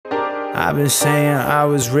I've been saying I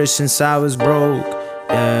was rich since I was broke.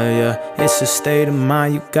 Yeah, it's a state of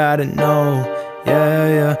mind, you gotta know.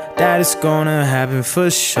 Yeah, that it's gonna happen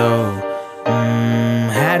for sure.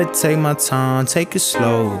 Had to take my time, take it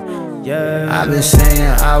slow. Yeah, I've been saying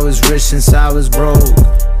I was rich since I was broke.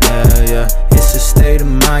 Yeah, it's a state of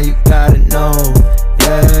mind, you gotta know.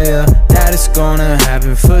 Yeah, that it's gonna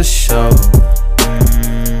happen for sure.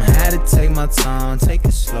 Had to take my time, take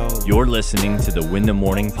it slow. You're listening to the Win the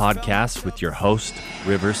Morning podcast with your host,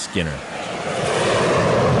 River Skinner.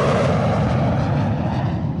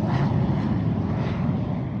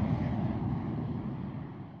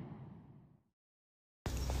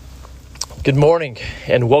 Good morning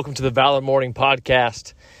and welcome to the Valor Morning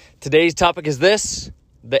Podcast. Today's topic is this,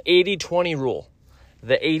 the 80-20 rule.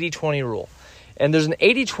 The 80-20 rule. And there's an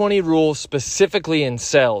 80-20 rule specifically in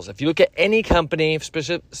sales. If you look at any company,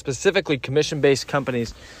 specifically commission-based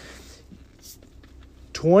companies,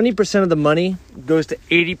 20% of the money goes to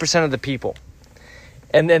 80% of the people.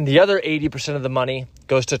 And then the other 80% of the money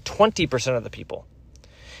goes to 20% of the people.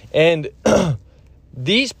 And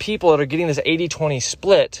these people that are getting this 80-20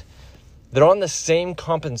 split, they're on the same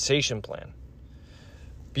compensation plan.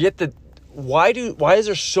 But yet why is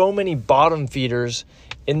there so many bottom feeders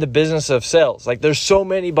in the business of sales? Like, there's so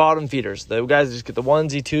many bottom feeders. The guys just get the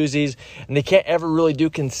onesie, twosies, and they can't ever really do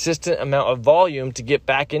consistent amount of volume to get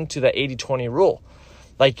back into the 80-20 rule.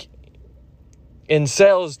 Like, in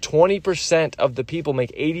sales, 20% of the people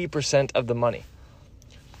make 80% of the money.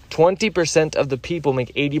 20% of the people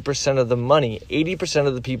make 80% of the money. 80%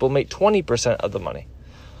 of the people make 20% of the money.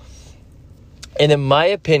 And in my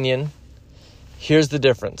opinion, here's the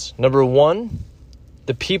difference. Number one,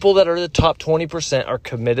 the people that are the top 20% are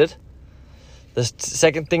committed. The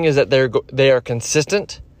second thing is that they are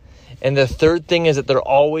consistent. And the third thing is that they're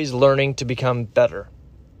always learning to become better.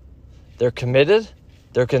 They're committed,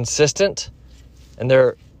 they're consistent, and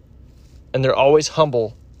they're always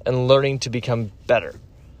humble and learning to become better.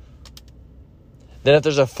 Then if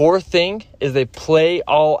there's a fourth thing, is they play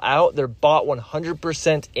all out. They're bought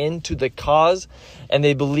 100% into the cause, and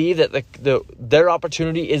they believe that their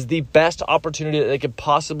opportunity is the best opportunity that they could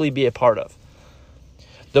possibly be a part of.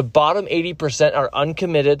 The bottom 80% are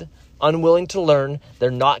uncommitted, unwilling to learn,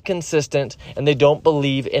 they're not consistent, and they don't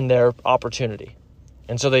believe in their opportunity.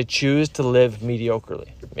 And so they choose to live in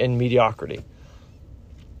mediocrity.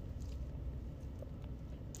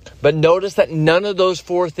 But notice that none of those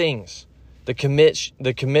four things, the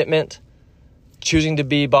commitment, choosing to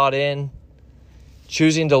be bought in,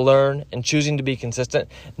 choosing to learn, and choosing to be consistent,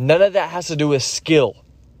 none of that has to do with skill.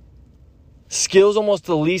 Skill is almost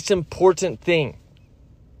the least important thing.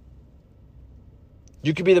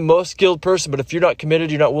 You could be the most skilled person, but if you're not committed,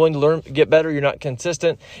 you're not willing to learn, get better, you're not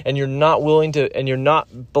consistent, and you're not willing to, and you're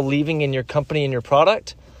not believing in your company and your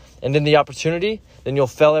product, and in the opportunity, then you'll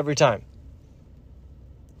fail every time.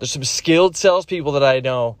 There's some skilled salespeople that I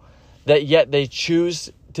know that yet they choose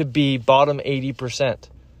to be bottom 80%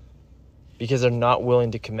 because they're not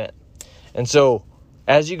willing to commit. And so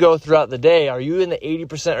as you go throughout the day, are you in the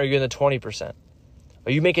 80% or are you in the 20%?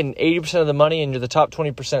 Are you making 80% of the money and you're the top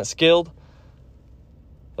 20% skilled?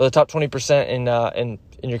 Or the top 20% in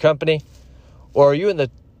your company? Or are you in the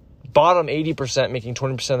bottom 80% making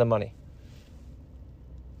 20% of the money?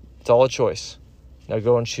 It's all a choice. Now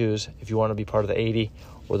go and choose if you want to be part of the 80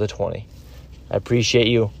 or the 20. I appreciate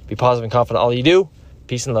you. Be positive and confident in all you do.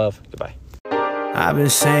 Peace and love. Goodbye. I've been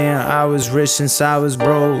saying I was rich since I was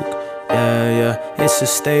broke. Yeah, it's a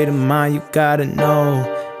state of mind, you gotta know.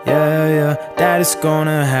 Yeah, that it's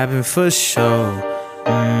gonna happen for sure.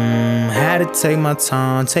 Had to take my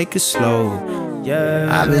time, take it slow. Yeah,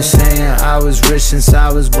 I've been saying I was rich since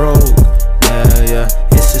I was broke. Yeah,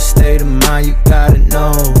 it's a state of mind, you gotta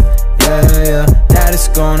know. Yeah, that it's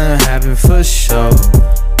gonna happen for sure.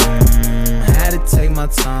 Had to take my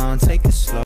time, take it slow.